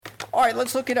All right,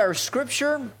 let's look at our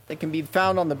scripture. It can be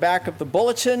found on the back of the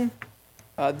bulletin.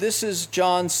 This is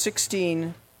John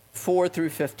 16, 4 through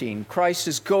 15. Christ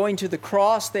is going to the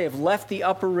cross. They have left the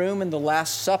upper room in the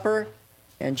Last Supper,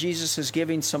 and Jesus is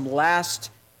giving some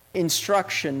last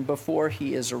instruction before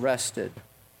he is arrested.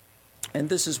 And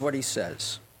this is what he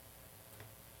says.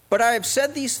 But I have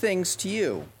said these things to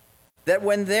you, that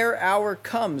when their hour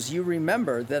comes, you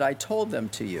remember that I told them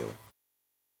to you.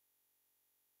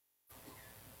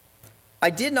 I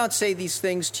did not say these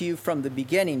things to you from the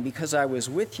beginning because I was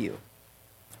with you.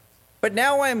 But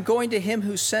now I am going to him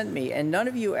who sent me, and none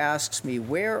of you asks me,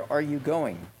 where are you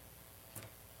going?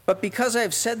 But because I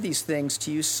have said these things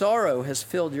to you, sorrow has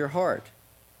filled your heart.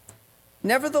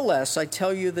 Nevertheless, I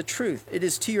tell you the truth. It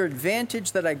is to your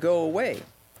advantage that I go away.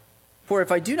 For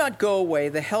if I do not go away,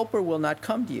 the Helper will not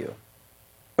come to you.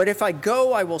 But if I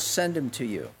go, I will send him to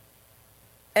you.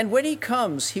 And when he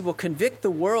comes, he will convict the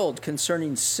world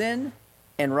concerning sin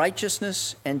and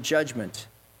righteousness and judgment.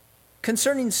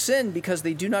 Concerning sin, because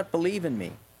they do not believe in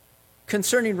me.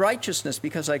 Concerning righteousness,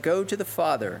 because I go to the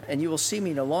Father, and you will see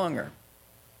me no longer.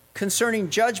 Concerning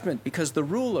judgment, because the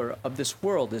ruler of this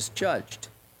world is judged.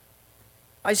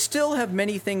 I still have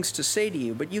many things to say to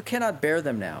you, but you cannot bear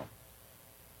them now.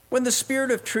 When the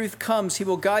Spirit of truth comes, he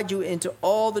will guide you into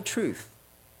all the truth.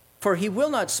 For he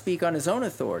will not speak on his own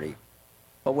authority,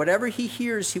 but whatever he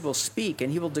hears he will speak,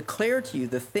 and he will declare to you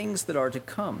the things that are to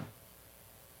come.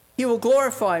 He will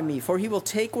glorify me, for he will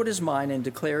take what is mine and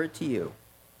declare it to you.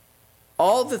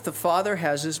 All that the Father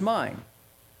has is mine.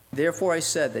 Therefore I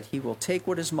said that he will take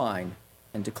what is mine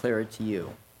and declare it to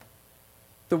you.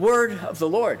 The word of the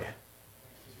Lord.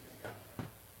 I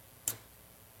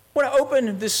want to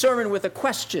open this sermon with a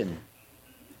question.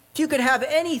 If you could have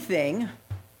anything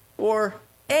or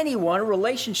anyone, a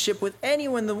relationship with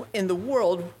anyone in the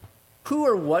world, who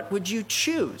or what would you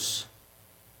choose?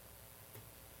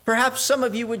 Perhaps some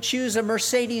of you would choose a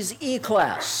Mercedes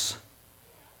E-Class.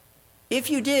 If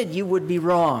you did, you would be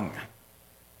wrong.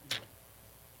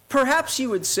 Perhaps you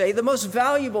would say the most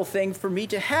valuable thing for me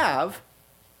to have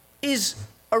is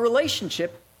a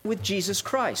relationship with Jesus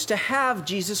Christ, to have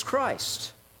Jesus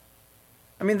Christ.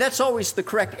 I mean, that's always the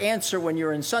correct answer when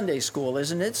you're in Sunday school,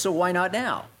 isn't it? So why not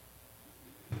now?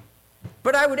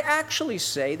 But I would actually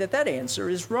say that that answer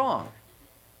is wrong.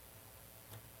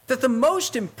 That the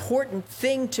most important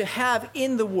thing to have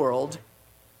in the world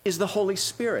is the Holy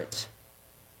Spirit.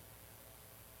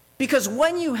 Because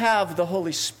when you have the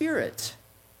Holy Spirit,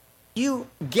 you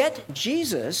get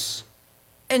Jesus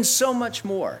and so much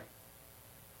more.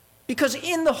 Because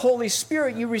in the Holy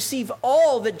Spirit, you receive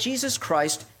all that Jesus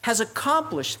Christ has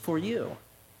accomplished for you.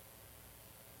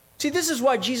 See, this is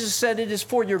why Jesus said, it is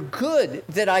for your good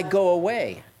that I go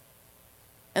away.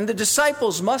 And the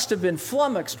disciples must have been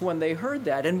flummoxed when they heard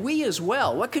that, and we as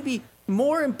well. What could be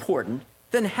more important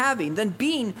than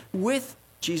being with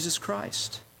Jesus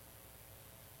Christ?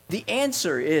 The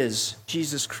answer is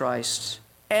Jesus Christ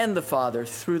and the Father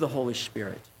through the Holy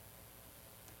Spirit.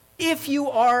 If you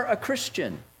are a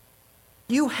Christian,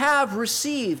 you have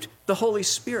received the Holy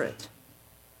Spirit.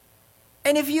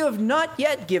 And if you have not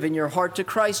yet given your heart to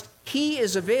Christ, he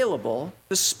is available,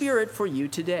 the Spirit, for you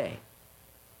today.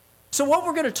 So what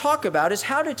we're going to talk about is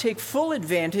how to take full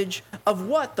advantage of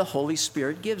what the Holy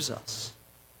Spirit gives us.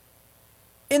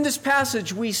 In this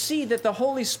passage, we see that the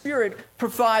Holy Spirit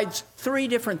provides three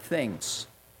different things.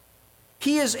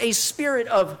 He is a spirit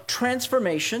of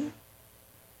transformation,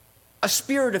 a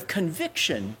spirit of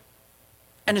conviction,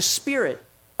 and a spirit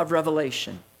of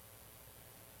revelation.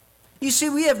 You see,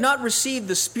 we have not received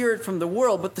the Spirit from the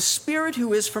world, but the Spirit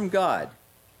who is from God,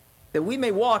 that we may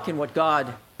walk in what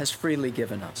God has freely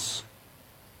given us.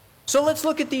 So let's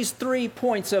look at these 3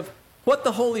 points of what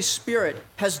the Holy Spirit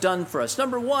has done for us.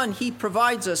 Number one, he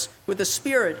provides us with a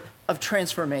spirit of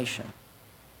transformation.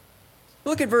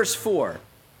 Look at verse 4.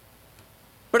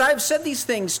 But I have said these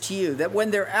things to you, that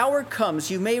when their hour comes,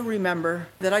 you may remember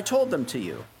that I told them to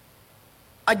you.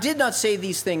 I did not say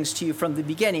these things to you from the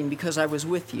beginning because I was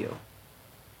with you.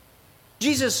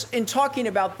 Jesus, in talking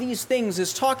about these things,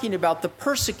 is talking about the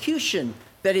persecution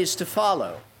that is to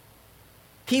follow.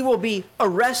 He will be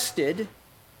arrested,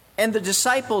 and the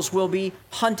disciples will be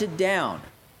hunted down.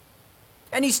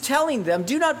 And he's telling them,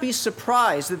 do not be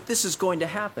surprised that this is going to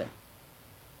happen.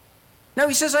 Now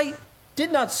he says, I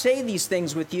did not say these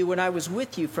things with you when I was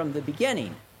with you from the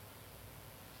beginning.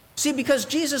 See, because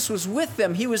Jesus was with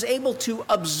them, he was able to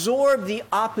absorb the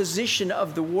opposition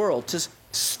of the world, to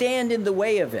stand in the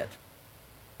way of it.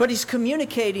 But he's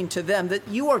communicating to them that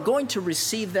you are going to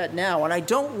receive that now, and I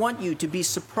don't want you to be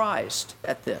surprised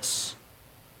at this.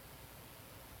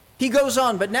 He goes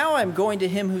on, but now I'm going to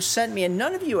him who sent me, and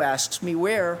none of you asks me,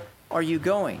 where are you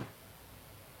going?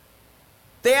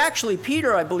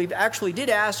 Peter, I believe, actually did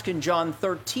ask in John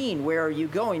 13, where are you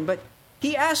going? But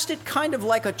he asked it kind of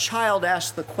like a child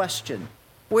asked the question,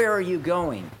 where are you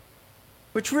going?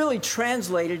 Which really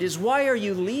translated is, why are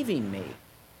you leaving me?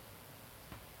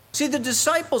 See, the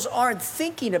disciples aren't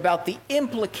thinking about the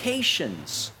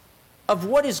implications of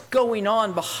what is going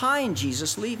on behind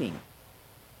Jesus leaving.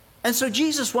 And so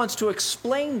Jesus wants to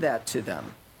explain that to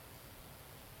them.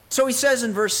 So he says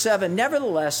in verse 7,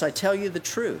 nevertheless, I tell you the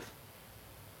truth.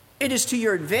 It is to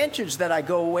your advantage that I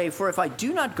go away, for if I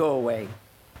do not go away,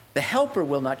 the Helper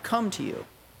will not come to you.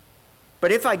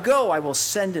 But if I go, I will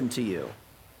send him to you.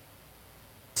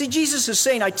 See, Jesus is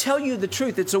saying, I tell you the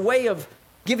truth. It's a way of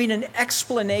giving an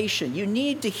explanation. You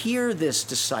need to hear this,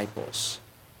 disciples.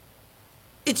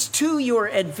 It's to your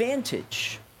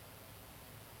advantage.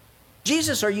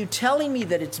 Jesus, are you telling me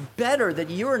that it's better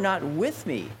that you're not with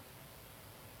me?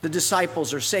 The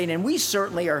disciples are saying, and we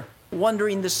certainly are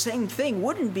wondering the same thing.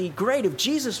 Wouldn't it be great if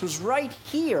Jesus was right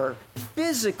here,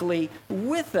 physically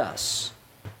with us?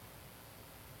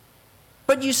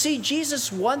 But you see,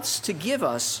 Jesus wants to give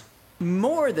us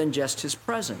more than just his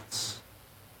presence.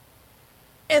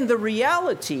 And the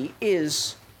reality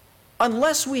is,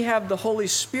 unless we have the Holy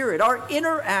Spirit, our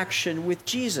interaction with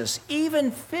Jesus,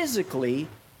 even physically,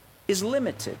 is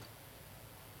limited.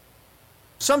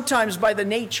 Sometimes by the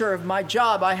nature of my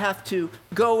job, I have to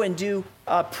go and do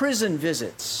prison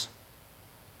visits.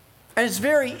 And it's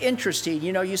very interesting.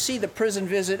 You know, you see the prison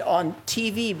visit on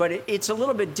TV, but it's a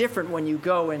little bit different when you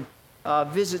go and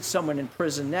visit someone in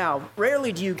prison now.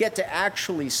 Rarely do you get to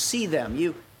actually see them.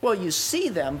 You see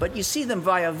them, but you see them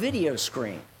via video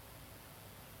screen.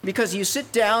 Because you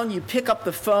sit down, you pick up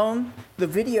the phone, the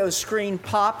video screen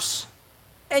pops,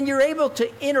 and you're able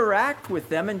to interact with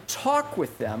them and talk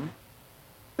with them,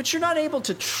 but you're not able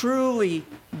to truly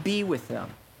be with them.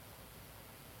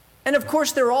 And of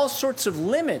course, there are all sorts of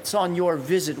limits on your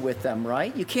visit with them,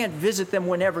 right? You can't visit them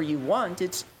whenever you want.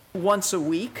 It's once a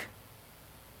week.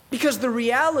 Because the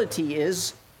reality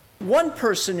is, one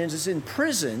person is in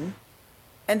prison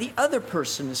and the other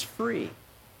person is free.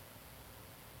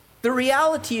 The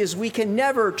reality is we can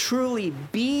never truly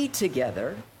be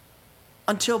together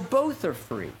until both are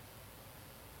free.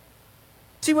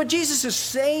 See, what Jesus is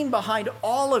saying behind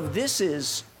all of this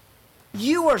is,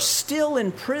 you are still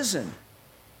in prison.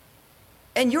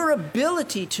 And your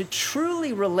ability to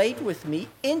truly relate with me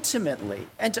intimately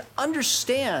and to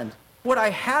understand what I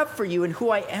have for you and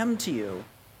who I am to you,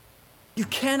 you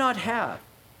cannot have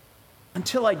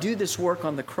until I do this work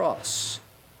on the cross.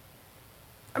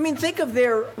 I mean, think of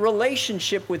their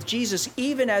relationship with Jesus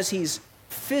even as he's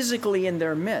physically in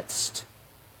their midst.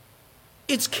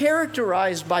 It's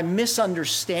characterized by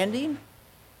misunderstanding,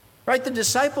 right? The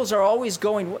disciples are always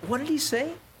going, what did he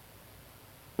say?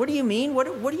 What do you mean? What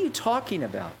are you talking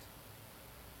about?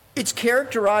 It's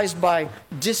characterized by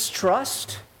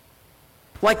distrust,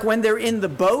 like when they're in the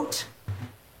boat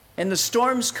and the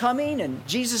storm's coming and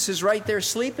Jesus is right there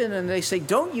sleeping and they say,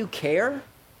 don't you care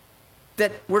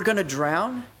that we're going to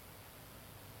drown?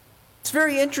 It's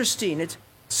very interesting. It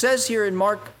says here in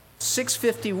Mark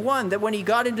 6:51 that when he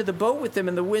got into the boat with them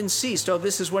and the wind ceased,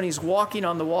 this is when he's walking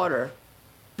on the water,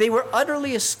 they were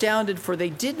utterly astounded, for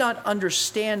they did not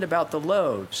understand about the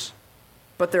loaves,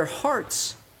 but their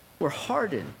hearts were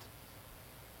hardened.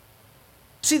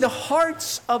 See, the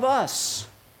hearts of us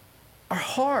are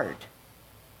hard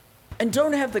and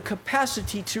don't have the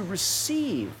capacity to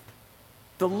receive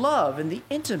the love and the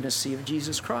intimacy of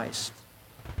Jesus Christ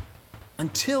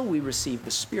until we receive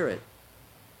the Spirit.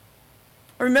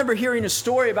 I remember hearing a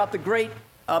story about the great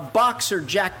boxer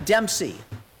Jack Dempsey.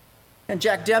 And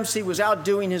Jack Dempsey was out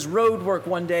doing his road work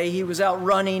one day. He was out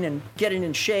running and getting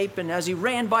in shape. And as he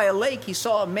ran by a lake, he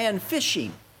saw a man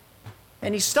fishing.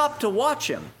 And he stopped to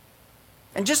watch him.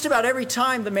 And just about every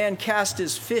time the man cast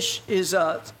his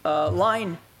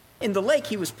line in the lake,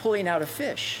 he was pulling out a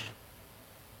fish.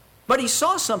 But he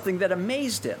saw something that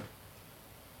amazed him.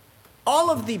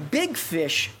 All of the big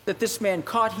fish that this man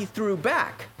caught, he threw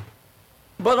back.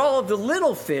 But all of the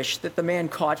little fish that the man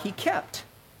caught, he kept.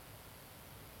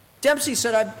 Dempsey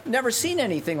said, I've never seen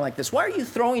anything like this. Why are you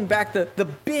throwing back the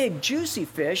big, juicy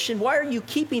fish, and why are you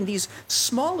keeping these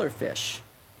smaller fish?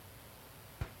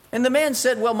 And the man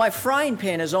said, well, my frying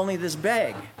pan is only this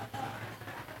big.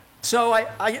 So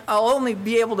I'll only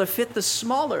be able to fit the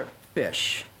smaller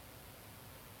fish.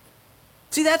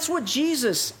 See, that's what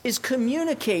Jesus is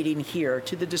communicating here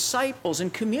to the disciples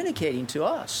and communicating to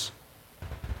us.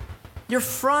 Your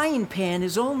frying pan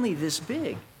is only this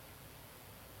big.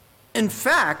 In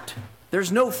fact,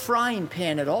 There's no frying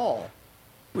pan at all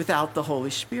without the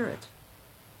Holy Spirit.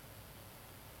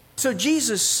 So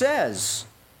Jesus says,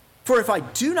 "For if I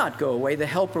do not go away, the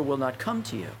Helper will not come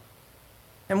to you."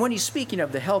 And when he's speaking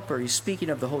of the Helper, he's speaking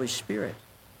of the Holy Spirit.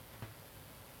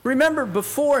 Remember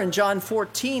before in John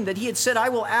 14 that he had said, "I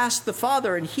will ask the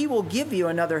Father, and he will give you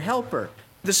another Helper,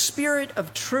 the Spirit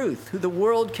of truth, who the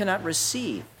world cannot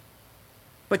receive.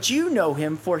 But you know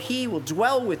him, for he will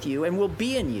dwell with you and will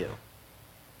be in you.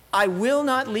 I will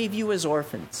not leave you as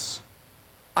orphans.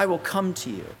 I will come to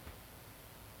you."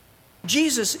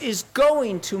 Jesus is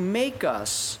going to make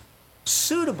us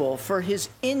suitable for his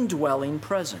indwelling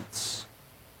presence.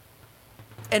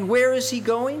 And where is he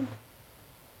going?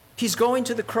 He's going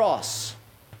to the cross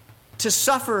to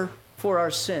suffer for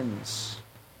our sins.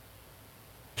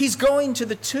 He's going to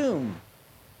the tomb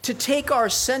to take our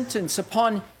sentence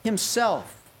upon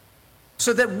himself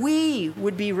so that we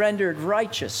would be rendered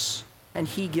righteous and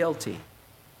he guilty.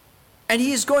 And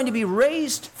he is going to be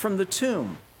raised from the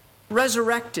tomb,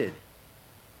 resurrected,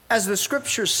 as the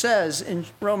scripture says in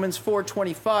Romans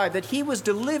 4:25, that he was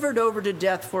delivered over to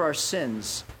death for our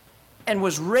sins and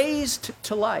was raised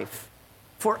to life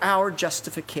for our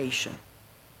justification.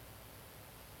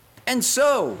 And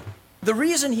so, the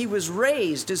reason he was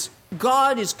raised is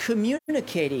God is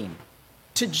communicating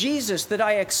to Jesus that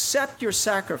I accept your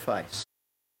sacrifice,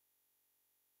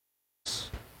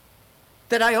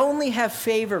 that I only have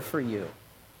favor for you,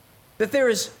 that there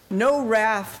is no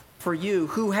wrath for you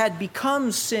who had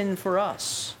become sin for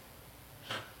us.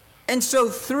 And so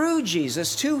through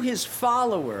Jesus, to his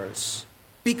followers,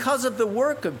 because of the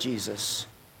work of Jesus,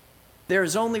 there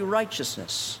is only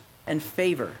righteousness and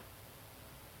favor.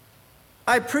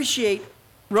 I appreciate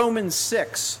Romans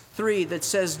 6:3 that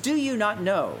says, "Do you not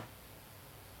know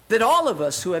that all of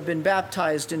us who have been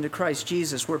baptized into Christ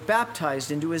Jesus were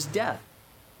baptized into his death?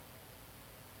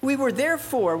 We were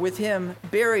therefore with him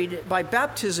buried by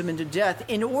baptism into death,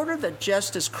 in order that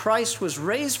just as Christ was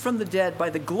raised from the dead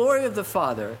by the glory of the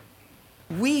Father,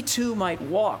 we too might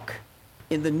walk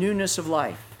in the newness of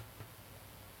life.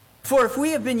 For if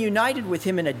we have been united with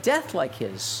him in a death like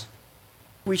his,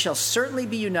 we shall certainly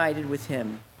be united with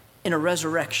him in a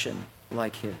resurrection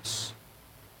like his."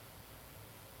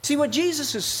 See, what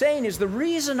Jesus is saying is the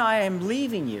reason I am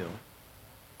leaving you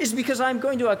is because I'm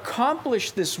going to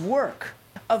accomplish this work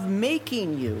of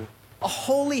making you a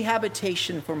holy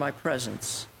habitation for my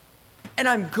presence. And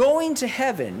I'm going to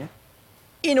heaven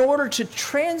in order to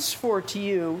transfer to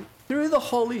you through the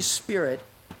Holy Spirit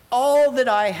all that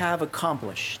I have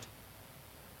accomplished.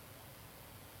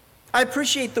 I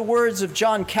appreciate the words of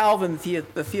John Calvin,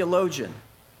 the theologian,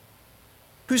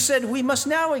 who said, "We must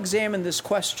now examine this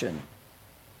question.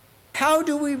 How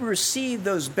do we receive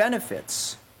those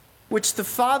benefits which the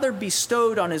Father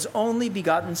bestowed on his only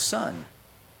begotten Son?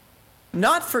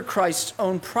 Not for Christ's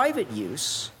own private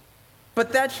use,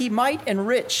 but that he might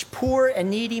enrich poor and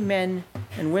needy men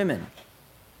and women.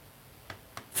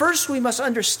 First, we must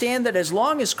understand that as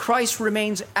long as Christ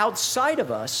remains outside of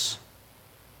us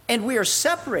and we are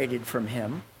separated from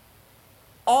him,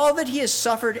 all that he has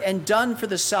suffered and done for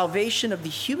the salvation of the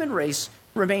human race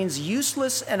remains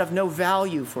useless and of no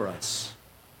value for us.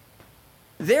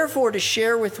 Therefore, to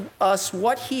share with us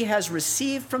what he has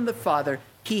received from the Father,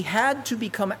 he had to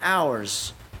become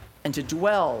ours and to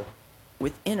dwell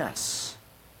within us."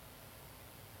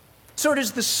 So it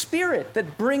is the Spirit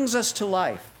that brings us to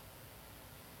life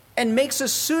and makes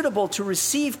us suitable to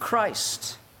receive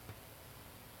Christ.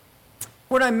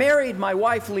 When I married my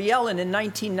wife, Leellen, in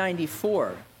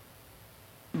 1994,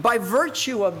 by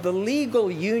virtue of the legal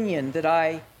union that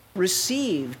I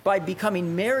received by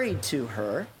becoming married to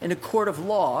her in a court of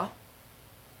law,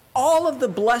 all of the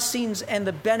blessings and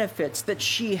the benefits that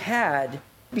she had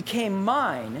became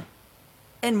mine,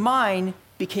 and mine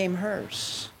became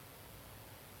hers.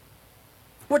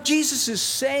 What Jesus is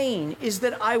saying is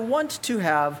that I want to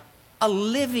have a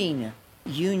living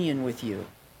union with you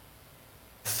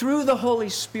through the Holy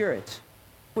Spirit,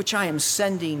 which I am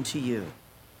sending to you.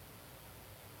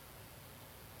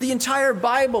 The entire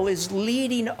Bible is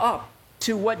leading up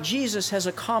to what Jesus has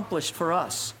accomplished for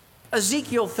us.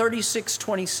 Ezekiel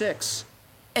 36:26,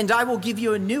 "And I will give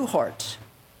you a new heart,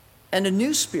 and a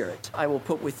new spirit I will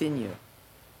put within you.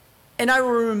 And I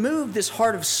will remove this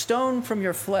heart of stone from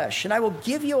your flesh, and I will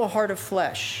give you a heart of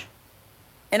flesh.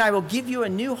 And I will give you a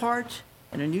new heart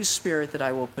and a new spirit that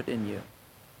I will put in you."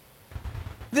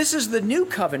 This is the new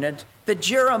covenant that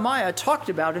Jeremiah talked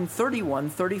about in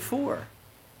 31:34.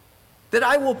 That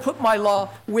I will put my law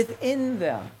within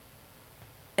them,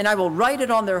 and I will write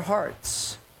it on their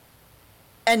hearts.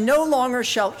 And no longer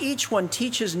shall each one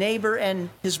teach his neighbor and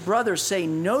his brother, say,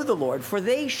 know the Lord, for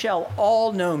they shall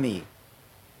all know me,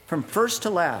 from first to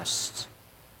last,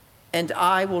 and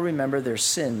I will remember their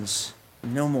sins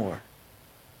no more.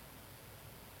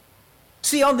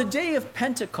 See, on the day of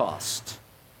Pentecost,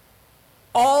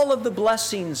 all of the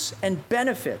blessings and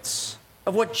benefits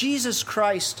of what Jesus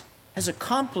Christ has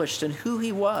accomplished and who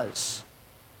he was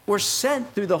were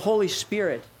sent through the Holy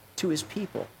Spirit to his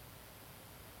people.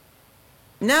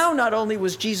 Now, not only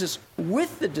was Jesus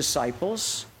with the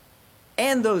disciples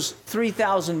and those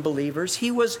 3,000 believers,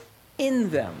 he was in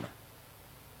them.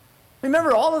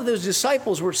 Remember, all of those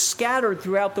disciples were scattered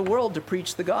throughout the world to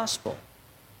preach the gospel.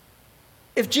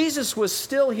 If Jesus was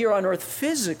still here on earth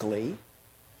physically,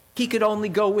 he could only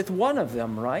go with one of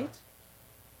them, right?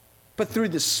 But through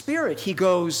the Spirit, he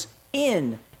goes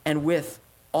in and with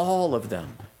all of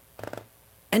them.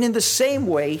 And in the same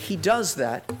way, he does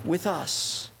that with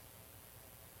us.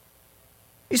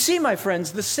 You see, my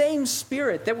friends, the same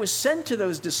Spirit that was sent to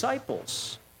those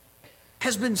disciples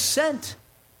has been sent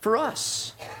for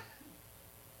us.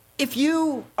 If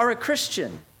you are a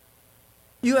Christian,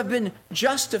 you have been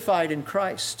justified in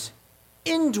Christ,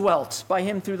 indwelt by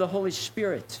him through the Holy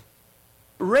Spirit,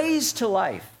 raised to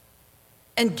life,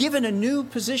 and given a new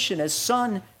position as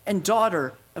son and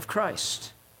daughter of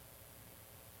Christ.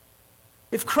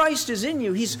 If Christ is in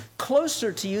you, he's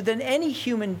closer to you than any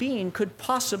human being could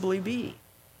possibly be.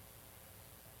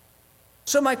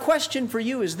 So my question for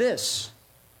you is this: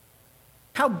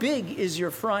 how big is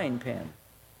your frying pan?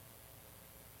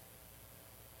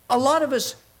 A lot of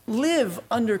us live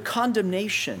under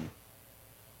condemnation.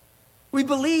 We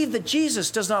believe that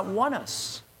Jesus does not want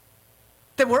us,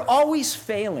 that we're always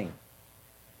failing,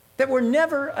 that we're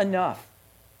never enough,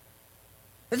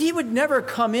 that he would never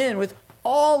come in with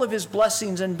all of his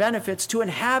blessings and benefits to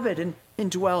inhabit and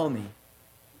indwell me.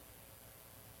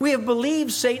 We have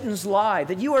believed Satan's lie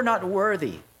that you are not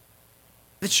worthy,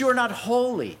 that you are not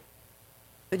holy,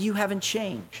 that you haven't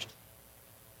changed.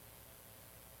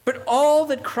 But all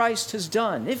that Christ has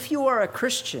done, if you are a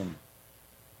Christian,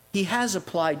 he has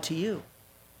applied to you.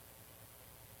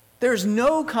 There's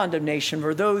no condemnation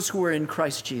for those who are in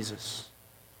Christ Jesus.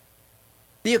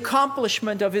 The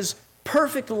accomplishment of his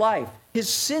perfect life, his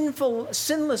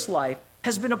sinless life,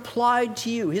 has been applied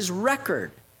to you, his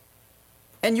record.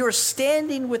 And your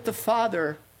standing with the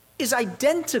Father is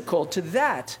identical to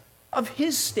that of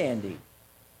his standing,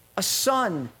 a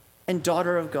son and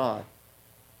daughter of God.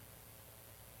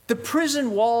 The prison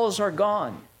walls are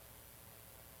gone,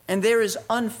 and there is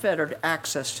unfettered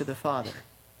access to the Father.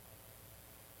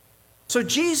 So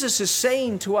Jesus is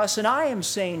saying to us, and I am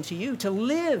saying to you, to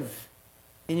live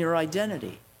in your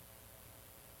identity.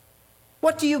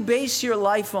 What do you base your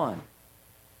life on?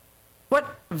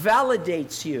 What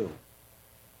validates you?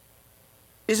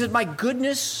 Is it my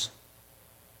goodness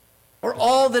or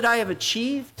all that I have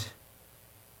achieved?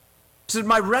 Is it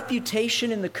my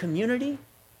reputation in the community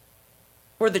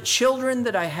or the children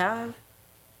that I have?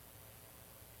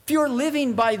 If you're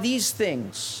living by these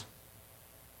things,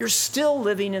 you're still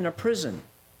living in a prison,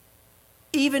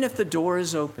 even if the door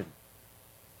is open.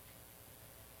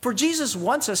 For Jesus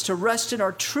wants us to rest in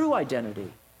our true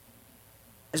identity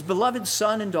as beloved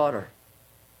son and daughter,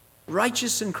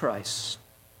 righteous in Christ.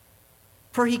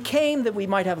 For he came that we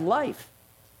might have life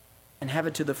and have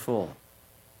it to the full.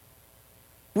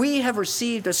 We have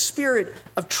received a spirit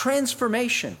of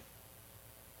transformation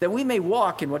that we may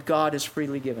walk in what God has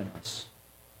freely given us.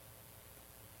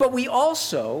 But we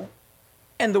also,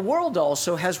 and the world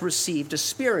also, has received a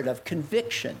spirit of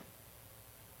conviction.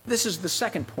 This is the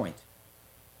second point.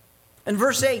 In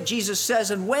verse 8, Jesus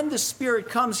says, and when the Spirit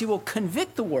comes, he will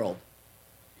convict the world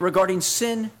regarding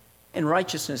sin and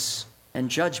righteousness and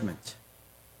judgment.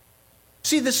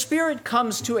 See, the Spirit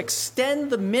comes to extend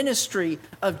the ministry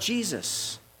of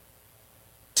Jesus,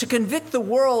 to convict the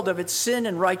world of its sin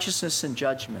and righteousness and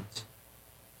judgment.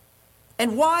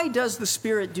 And why does the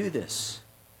Spirit do this?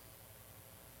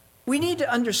 We need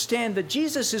to understand that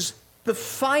Jesus is the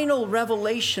final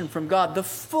revelation from God, the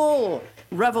full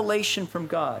revelation from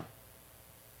God,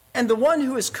 and the one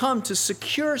who has come to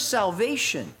secure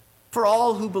salvation for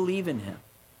all who believe in him.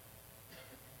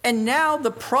 And now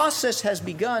the process has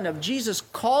begun of Jesus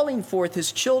calling forth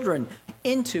his children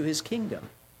into his kingdom.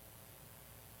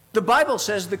 The Bible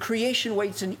says the creation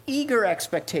waits in eager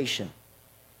expectation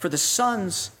for the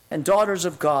sons and daughters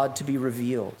of God to be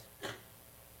revealed.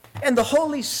 And the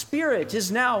Holy Spirit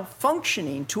is now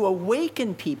functioning to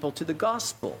awaken people to the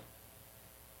gospel,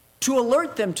 to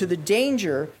alert them to the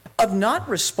danger of not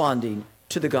responding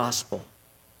to the gospel.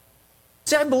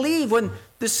 See, I believe when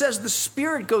this says the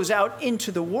Spirit goes out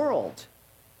into the world,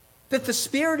 that the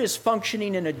Spirit is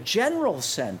functioning in a general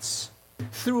sense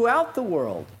throughout the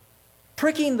world,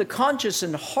 pricking the conscience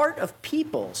and heart of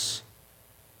peoples.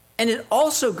 And it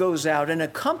also goes out and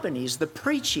accompanies the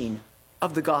preaching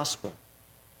of the gospel.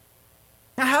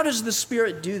 Now, how does the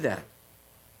Spirit do that?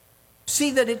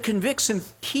 See that He convicts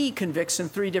in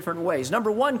three different ways.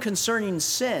 Number one, concerning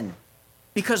sin,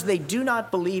 because they do not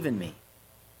believe in me.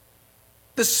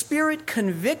 The Spirit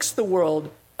convicts the world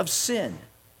of sin.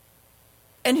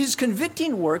 And his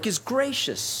convicting work is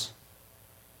gracious.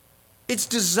 It's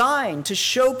designed to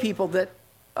show people that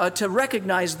to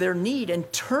recognize their need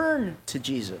and turn to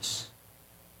Jesus.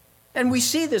 And we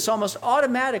see this almost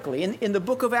automatically in the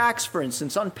book of Acts, for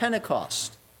instance, on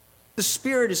Pentecost. The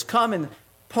Spirit has come and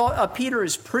Peter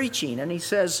is preaching, and he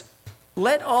says,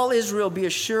 "Let all Israel be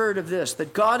assured of this,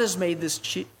 that God has made this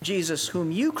Jesus,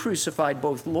 whom you crucified,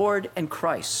 both Lord and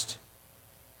Christ."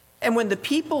 And when the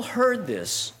people heard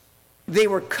this, they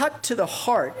were cut to the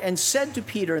heart and said to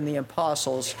Peter and the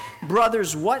apostles,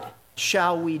 "Brothers, what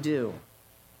shall we do?"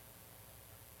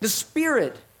 The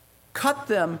Spirit cut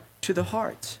them to the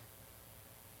heart.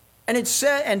 And it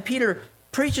said, and Peter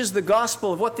preaches the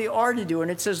gospel of what they are to do,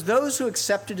 and it says those who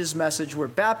accepted his message were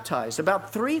baptized.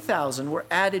 About 3,000 were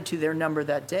added to their number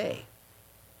that day.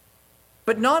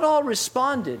 But not all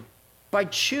responded by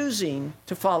choosing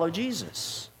to follow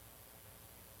Jesus.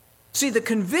 See, the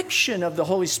conviction of the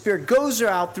Holy Spirit goes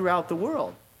out throughout the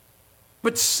world.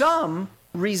 But some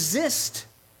resist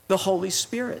the Holy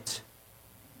Spirit.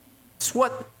 It's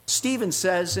what Stephen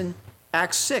says in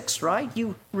Acts 6, right?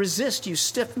 You resist, you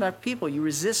stiff-necked people, you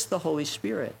resist the Holy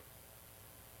Spirit.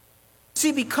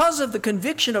 See, because of the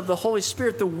conviction of the Holy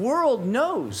Spirit, the world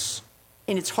knows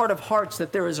in its heart of hearts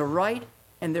that there is a right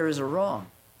and there is a wrong.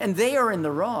 And they are in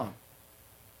the wrong.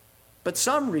 But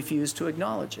some refuse to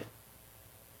acknowledge it.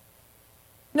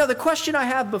 Now, the question I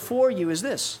have before you is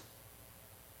this: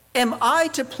 am I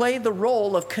to play the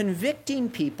role of convicting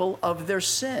people of their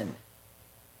sin?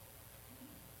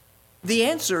 The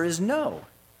answer is no.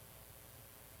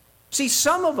 See,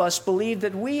 some of us believe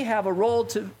that we have a role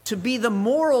to be the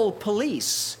moral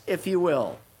police, if you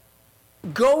will,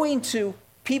 going to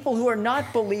people who are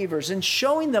not believers and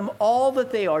showing them all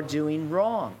that they are doing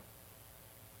wrong.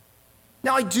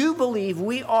 Now, I do believe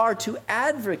we are to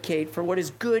advocate for what is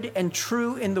good and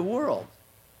true in the world.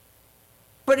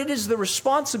 But it is the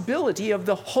responsibility of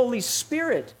the Holy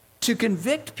Spirit to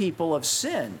convict people of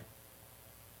sin.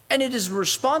 And it is the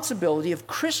responsibility of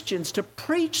Christians to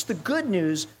preach the good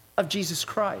news of Jesus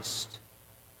Christ.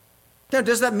 Now,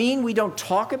 does that mean we don't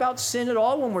talk about sin at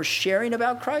all when we're sharing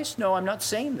about Christ? No, I'm not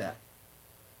saying that.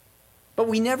 But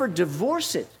we never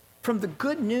divorce it from the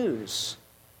good news,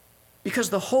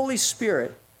 because the Holy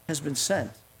Spirit has been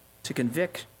sent to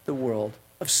convict the world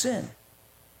of sin.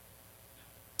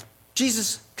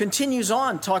 Jesus continues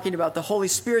on talking about the Holy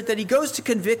Spirit, that he goes to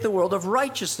convict the world of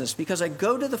righteousness, because I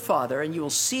go to the Father and you will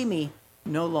see me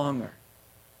no longer.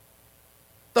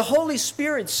 The Holy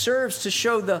Spirit serves to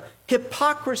show the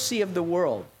hypocrisy of the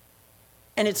world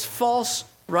and its false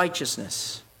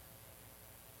righteousness.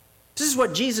 This is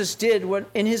what Jesus did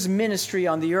in his ministry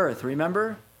on the earth,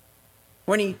 remember?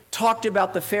 When he talked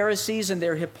about the Pharisees and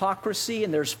their hypocrisy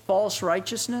and their false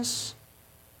righteousness.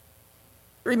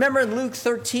 Remember in Luke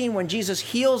 13 when Jesus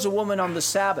heals a woman on the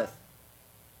Sabbath.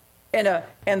 And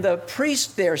the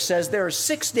priest there says there are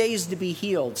 6 days to be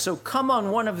healed, so come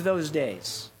on one of those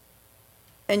days.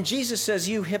 And Jesus says,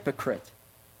 "You hypocrite,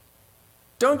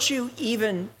 don't you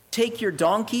even take your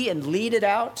donkey and lead it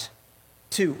out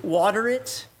to water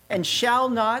it? And shall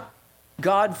not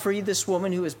God free this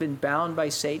woman who has been bound by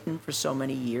Satan for so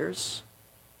many years?"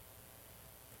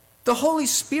 The Holy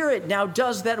Spirit now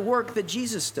does that work that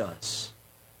Jesus does.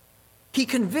 He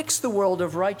convicts the world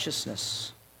of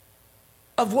righteousness,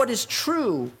 of what is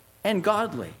true and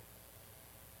godly.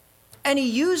 And he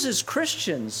uses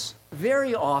Christians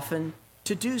very often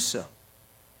to do so.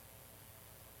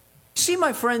 See,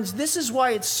 my friends, this is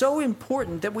why it's so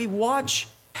important that we watch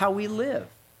how we live.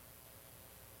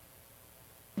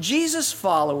 Jesus'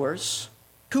 followers,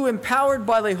 who empowered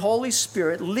by the Holy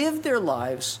Spirit, live their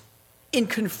lives in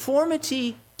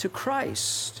conformity to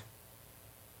Christ,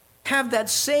 have that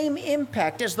same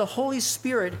impact as the Holy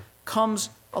Spirit comes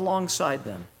alongside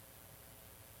them.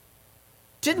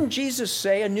 Didn't Jesus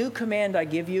say, "A new command I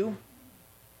give you,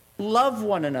 love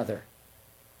one another.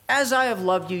 As I have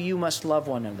loved you, you must love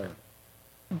one another.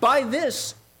 By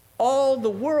this, all the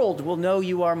world will know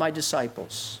you are my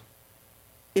disciples,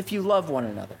 if you love one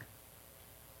another."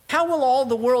 How will all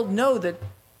the world know that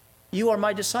you are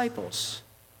my disciples?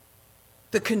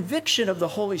 The conviction of the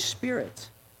Holy Spirit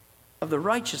of the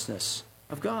righteousness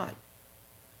of God.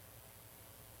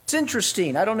 It's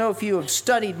interesting. I don't know if you have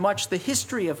studied much the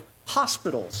history of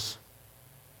hospitals.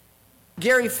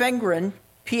 Gary Fengren,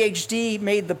 PhD,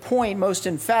 made the point most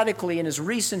emphatically in his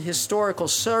recent historical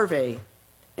survey,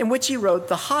 in which he wrote,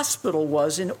 "The hospital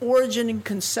was, in origin and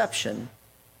conception,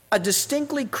 a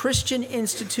distinctly Christian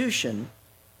institution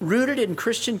rooted in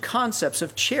Christian concepts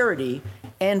of charity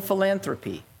and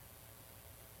philanthropy.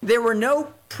 There were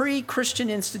no pre-Christian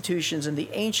institutions in the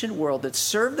ancient world that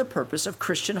served the purpose of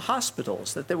Christian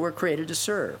hospitals that they were created to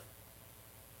serve.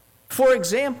 For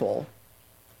example,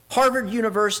 Harvard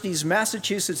University's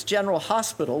Massachusetts General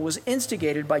Hospital was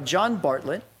instigated by John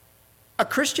Bartlett, a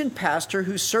Christian pastor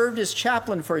who served as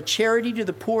chaplain for a charity to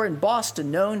the poor in Boston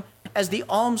known as the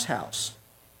Almshouse.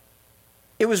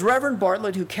 It was Reverend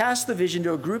Bartlett who cast the vision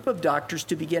to a group of doctors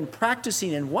to begin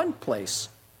practicing in one place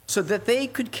so that they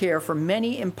could care for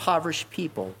many impoverished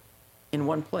people in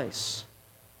one place."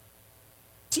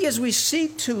 See, as we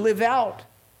seek to live out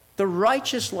the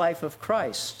righteous life of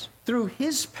Christ through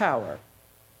his power,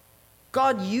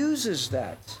 God uses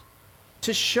that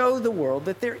to show the world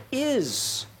that there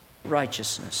is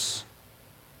righteousness.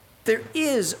 There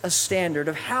is a standard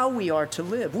of how we are to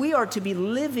live. We are to be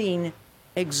living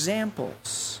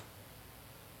examples.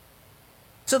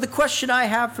 So the question I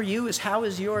have for you is, how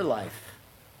is your life?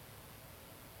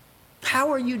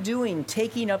 How are you doing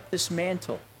taking up this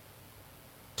mantle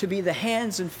to be the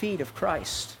hands and feet of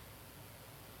Christ?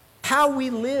 How we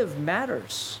live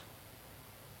matters.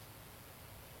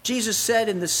 Jesus said,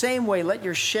 in the same way, let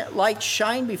your light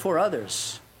shine before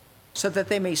others so that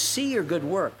they may see your good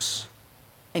works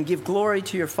and give glory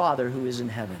to your Father who is in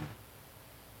heaven.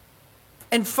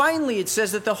 And finally, it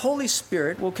says that the Holy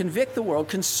Spirit will convict the world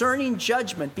concerning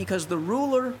judgment because the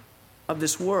ruler of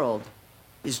this world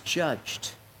is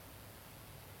judged.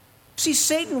 See,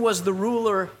 Satan was the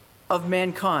ruler of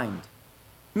mankind.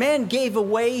 Man gave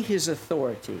away his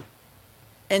authority,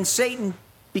 and Satan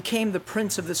became the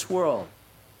prince of this world.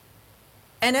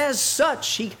 And as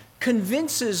such, he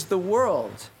convinces the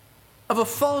world of a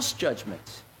false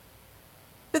judgment,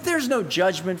 that there's no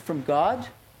judgment from God.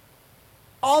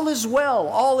 All is well,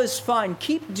 all is fine.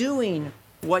 Keep doing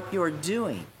what you're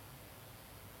doing.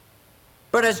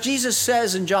 But as Jesus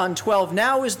says in John 12,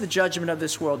 now is the judgment of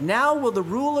this world. Now will the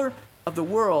ruler of the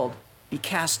world be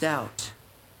cast out.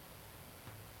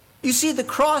 You see, the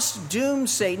cross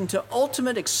dooms Satan to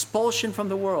ultimate expulsion from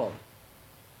the world.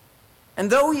 And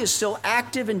though he is still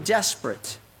active and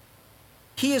desperate,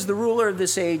 he is the ruler of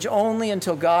this age only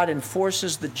until God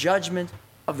enforces the judgment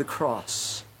of the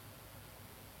cross.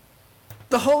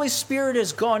 The Holy Spirit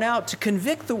has gone out to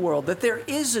convict the world that there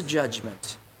is a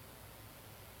judgment,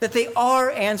 that they are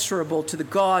answerable to the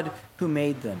God who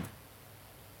made them.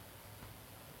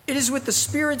 It is with the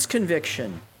Spirit's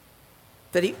conviction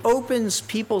that he opens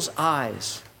people's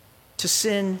eyes to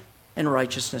sin and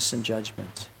righteousness and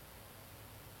judgment.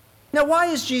 Now, why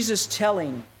is Jesus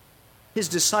telling his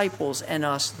disciples and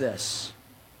us this?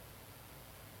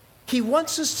 He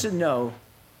wants us to know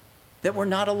that we're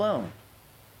not alone.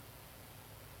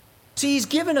 See, he's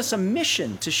given us a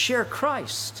mission to share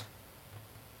Christ.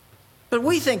 But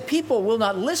we think people will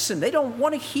not listen. They don't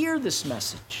want to hear this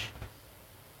message.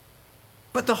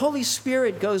 But the Holy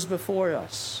Spirit goes before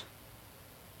us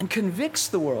and convicts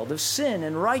the world of sin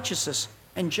and righteousness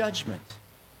and judgment.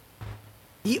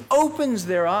 He opens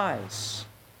their eyes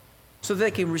so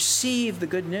they can receive the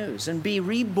good news and be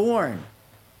reborn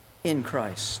in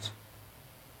Christ.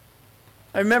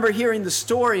 I remember hearing the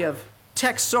story of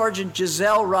Tech Sergeant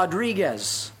Giselle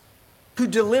Rodriguez, who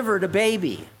delivered a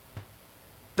baby.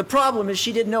 The problem is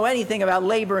she didn't know anything about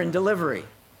labor and delivery.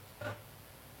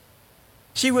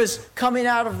 She was coming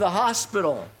out of the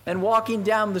hospital and walking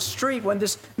down the street when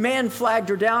this man flagged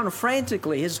her down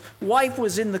frantically. His wife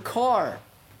was in the car,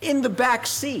 in the back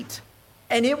seat,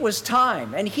 and it was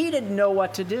time, and he didn't know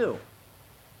what to do.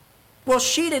 Well,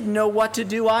 she didn't know what to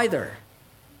do either.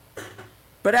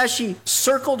 But as she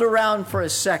circled around for a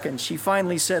second, she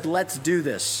finally said, "Let's do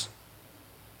this."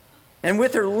 And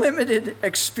with her limited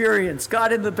experience,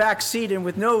 got in the back seat and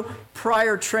with no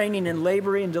prior training in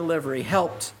labor and delivery,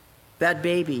 helped that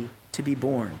baby to be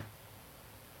born.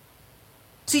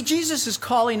 See, Jesus is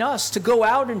calling us to go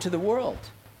out into the world,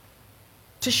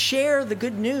 to share the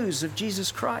good news of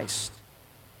Jesus Christ.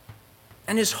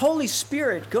 And his Holy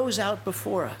Spirit goes out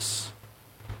before us.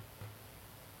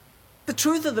 The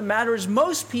truth of the matter is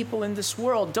most people in this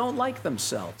world don't like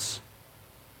themselves.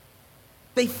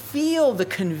 They feel the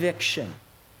conviction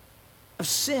of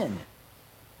sin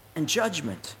and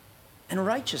judgment and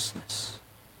righteousness.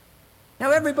 Now,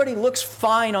 everybody looks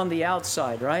fine on the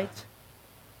outside, right?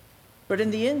 But in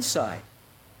the inside,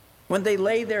 when they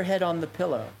lay their head on the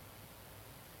pillow,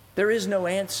 There is no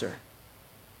answer.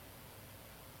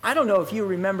 I don't know if you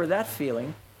remember that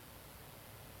feeling.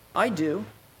 I do,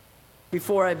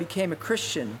 before I became a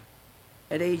Christian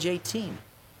at age 18.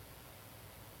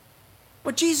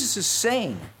 What Jesus is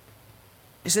saying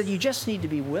is that you just need to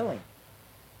be willing.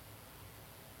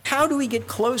 How do we get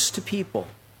close to people?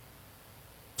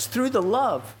 It's through the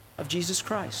love of Jesus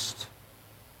Christ.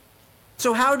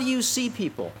 So how do you see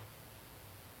people?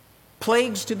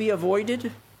 Plagues to be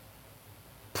avoided?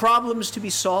 Problems to be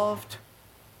solved?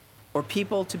 Or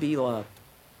people to be loved?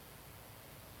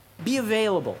 Be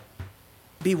available,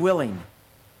 be willing,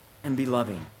 and be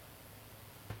loving.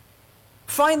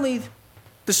 Finally,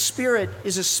 the Spirit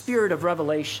is a spirit of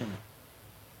revelation.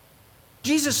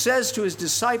 Jesus says to his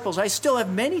disciples, I still have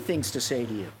many things to say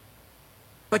to you,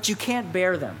 but you can't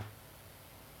bear them.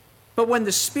 But when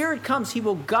the Spirit comes, he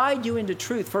will guide you into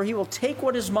truth, for he will take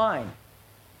what is mine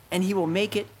and he will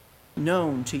make it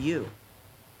known to you.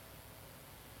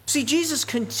 See, Jesus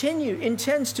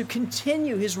intends to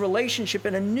continue his relationship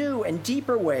in a new and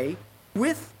deeper way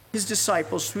with his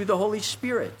disciples through the Holy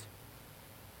Spirit.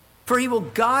 For he will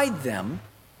guide them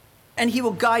and he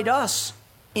will guide us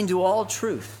into all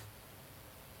truth.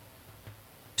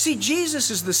 See, Jesus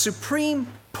is the supreme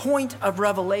point of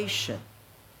revelation,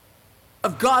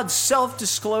 of God's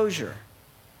self-disclosure.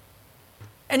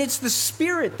 And it's the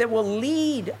Spirit that will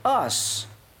lead us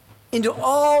into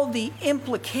all the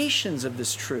implications of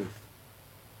this truth.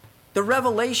 The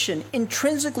revelation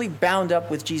intrinsically bound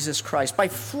up with Jesus Christ by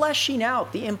fleshing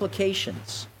out the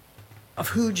implications of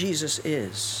who Jesus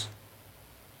is.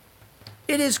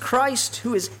 It is Christ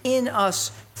who is in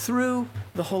us through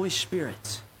the Holy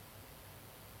Spirit.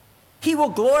 He will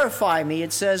glorify me,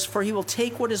 it says, for he will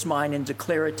take what is mine and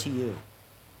declare it to you.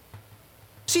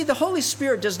 See, the Holy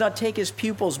Spirit does not take his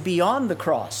pupils beyond the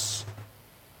cross,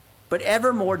 but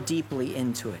ever more deeply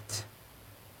into it.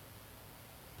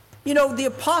 You know,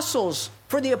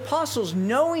 for the apostles,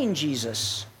 knowing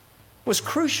Jesus was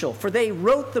crucial, for they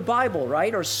wrote the Bible,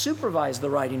 right, or supervised the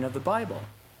writing of the Bible.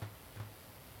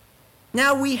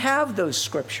 Now we have those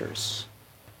scriptures.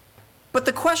 But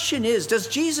the question is, does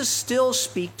Jesus still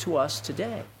speak to us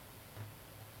today?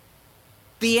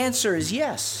 The answer is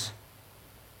yes.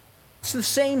 It's the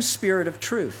same Spirit of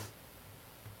truth.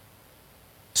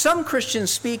 Some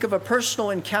Christians speak of a personal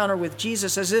encounter with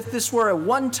Jesus as if this were a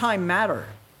one-time matter.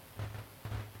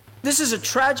 This is a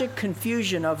tragic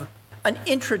confusion of an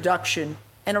introduction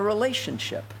and a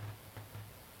relationship.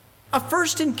 A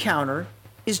first encounter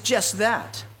is just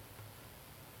that.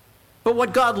 But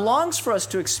what God longs for us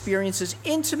to experience is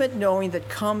intimate knowing that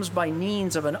comes by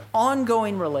means of an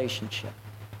ongoing relationship.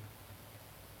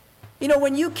 You know,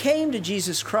 when you came to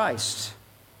Jesus Christ,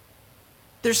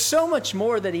 there's so much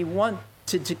more that he wanted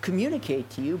to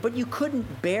communicate to you, but you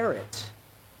couldn't bear it.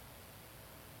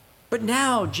 But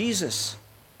now Jesus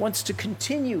wants to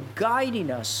continue guiding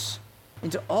us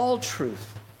into all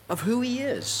truth of who he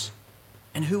is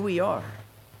and who we are.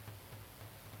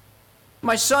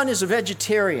 My son is a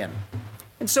vegetarian,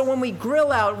 and so when we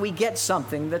grill out, we get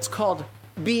something that's called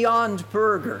Beyond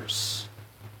Burgers.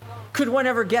 Could one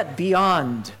ever get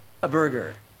beyond a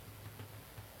burger?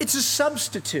 It's a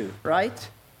substitute, right?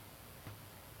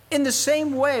 In the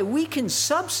same way, we can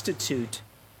substitute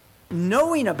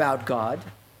knowing about God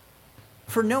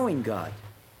for knowing God.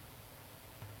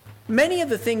 Many of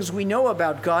the things we know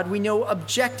about God, we know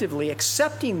objectively,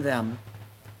 accepting them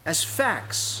as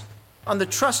facts on the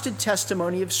trusted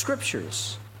testimony of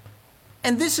Scriptures.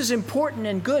 And this is important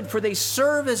and good, for they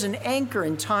serve as an anchor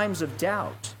in times of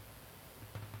doubt.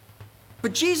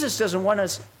 But Jesus doesn't want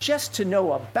us just to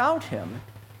know about him.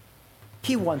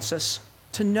 He wants us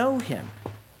to know him.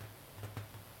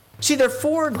 See, there are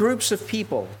four groups of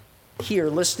people here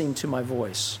listening to my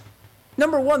voice.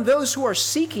 Number one, those who are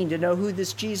seeking to know who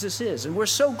this Jesus is, and we're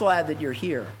so glad that you're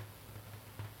here.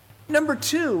 Number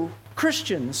two,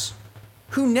 Christians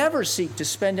who never seek to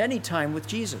spend any time with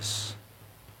Jesus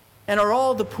and are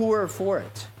all the poorer for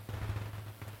it.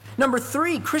 Number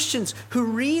three, Christians who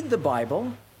read the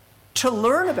Bible to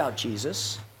learn about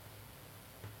Jesus,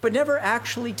 but never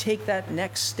actually take that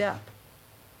next step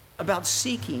about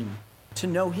seeking to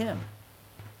know him.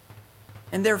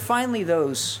 And there are finally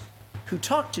those who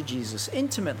talk to Jesus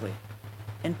intimately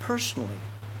and personally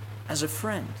as a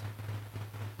friend.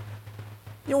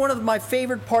 You know, one of my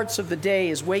favorite parts of the day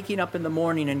is waking up in the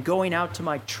morning and going out to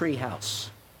my tree house.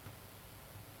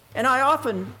 And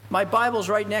my Bible's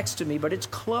right next to me, but it's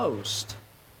closed.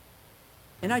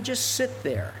 And I just sit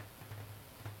there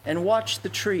and watch the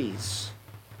trees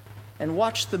and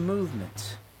watch the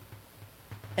movement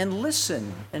and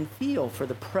listen and feel for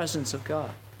the presence of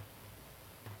God.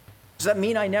 Does that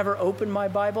mean I never open my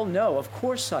Bible? No, of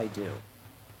course I do.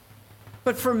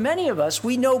 But for many of us,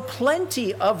 we know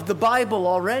plenty of the Bible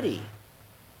already.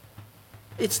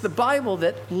 It's the Bible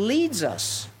that leads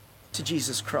us to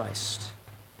Jesus Christ.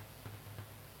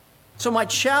 So my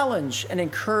challenge and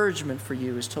encouragement for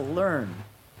you is to learn,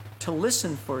 to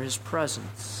listen for his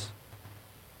presence.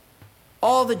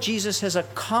 All that Jesus has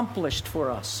accomplished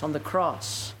for us on the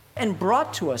cross and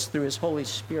brought to us through his Holy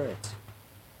Spirit.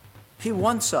 He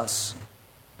wants us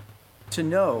to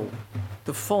know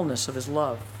the fullness of his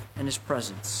love and his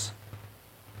presence.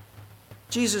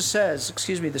 Jesus says,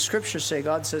 the scriptures say,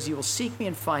 God says, you will seek me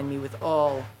and find me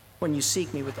when you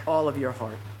seek me with all of your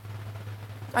heart.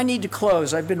 I need to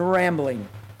close. I've been rambling.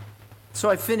 So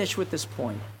I finish with this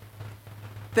point.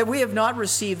 That we have not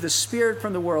received the Spirit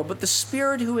from the world, but the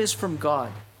Spirit who is from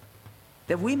God,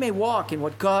 that we may walk in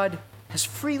what God has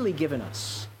freely given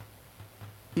us.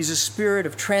 He's a spirit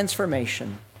of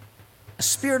transformation, a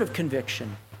spirit of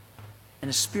conviction, and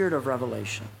a spirit of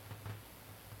revelation.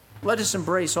 Let us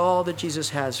embrace all that Jesus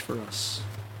has for us,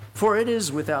 for it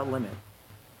is without limit.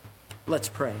 Let's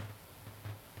pray.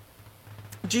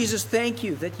 Jesus, thank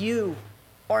you that you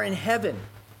are in heaven,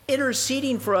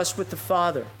 interceding for us with the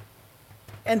Father.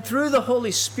 And through the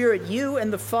Holy Spirit, you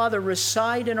and the Father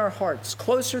reside in our hearts,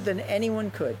 closer than anyone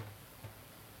could.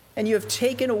 And you have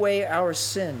taken away our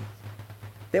sin,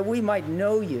 that we might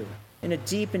know you in a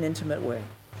deep and intimate way.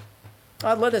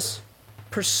 God, let us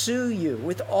pursue you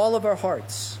with all of our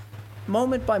hearts,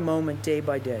 moment by moment, day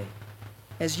by day,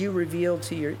 as you reveal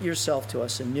to yourself to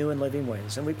us in new and living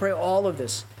ways. And we pray all of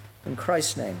this in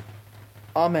Christ's name.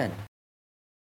 Amen.